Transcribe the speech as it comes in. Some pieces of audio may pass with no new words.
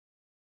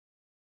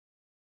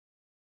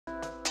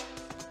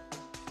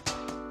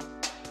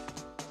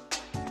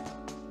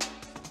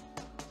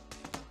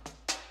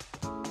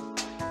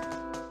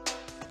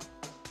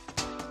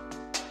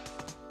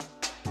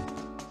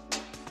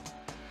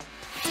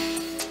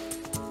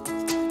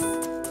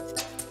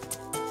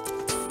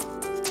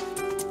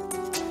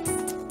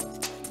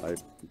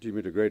deem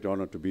it a great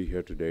honor to be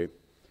here today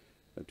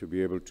and to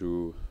be able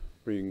to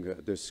bring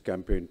this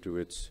campaign to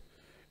its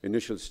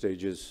initial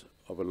stages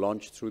of a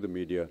launch through the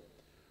media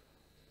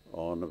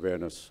on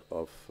awareness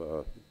of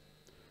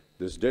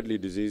this deadly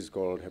disease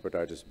called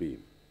Hepatitis B.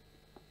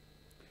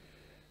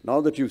 Now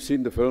that you've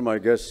seen the film, I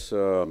guess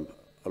a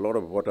lot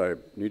of what I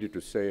needed to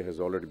say has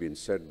already been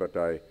said, but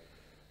I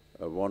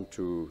want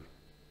to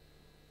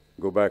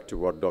go back to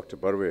what Dr.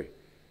 Barve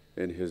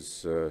in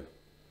his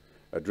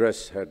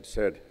address had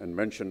said and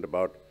mentioned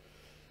about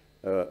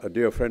a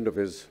dear friend of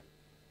his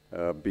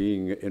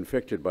being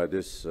infected by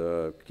this,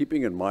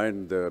 keeping in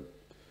mind the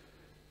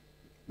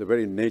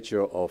very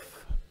nature of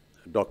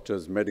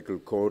doctor's medical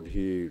code.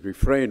 He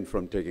refrained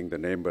from taking the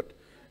name, but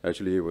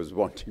actually he was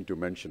wanting to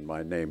mention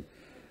my name.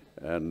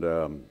 And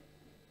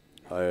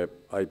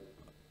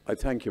I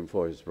thank him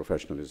for his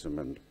professionalism.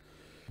 And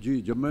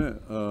जी, जब मैं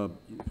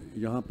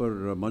यहाँ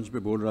पर मंच पे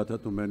बोल रहा था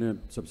तो मैंने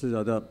सबसे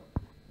ज़्यादा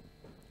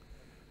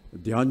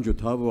ध्यान जो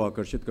था वो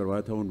आकर्षित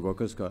करवाया था उन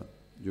वर्कर्स का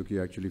जो कि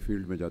एक्चुअली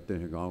फील्ड में जाते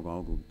हैं,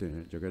 गांव-गांव घूमते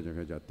हैं, जगह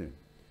जगह जाते हैं।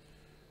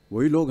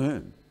 वही लोग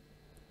हैं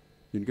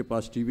जिनके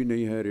पास टीवी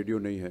नहीं है, रेडियो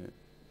नहीं है,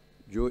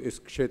 जो इस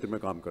क्षेत्र में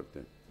काम करते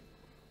हैं।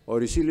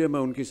 और इसीलिए मैं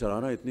उनकी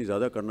सराहना इतनी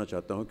ज़्यादा करना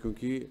चाहता हूँ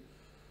क्योंकि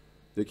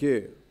देखिए,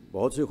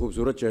 बहुत से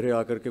खूबसूरत चेहरे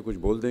आकर के कुछ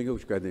बोल देंगे,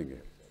 कुछ कह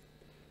देंगे।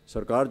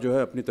 सरकार जो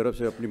है अपनी तरफ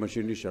से अपनी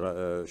मशीनरी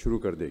शुरू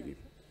कर देगी,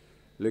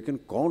 लेकिन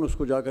कौन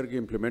उसको जा कर के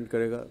इम्प्लीमेंट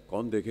करेगा,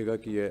 कौन देखेगा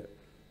कि ये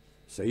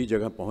सही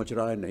जगह पहुंच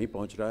रहा है, नहीं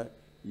पहुंच रहा है,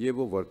 ये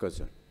वो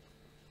वर्कर्स हैं।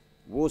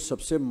 वो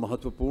सबसे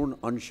महत्वपूर्ण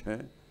अंश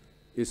हैं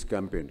इस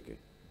कैंपेन के,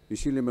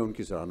 इसीलिए मैं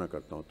उनकी सराहना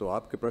करता हूं। तो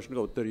आपके प्रश्न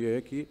का उत्तर ये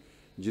है कि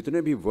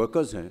जितने भी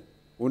वर्कर्स हैं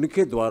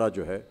उनके द्वारा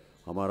जो है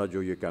हमारा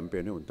जो ये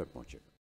कैंपेन है उन तक पहुंचे।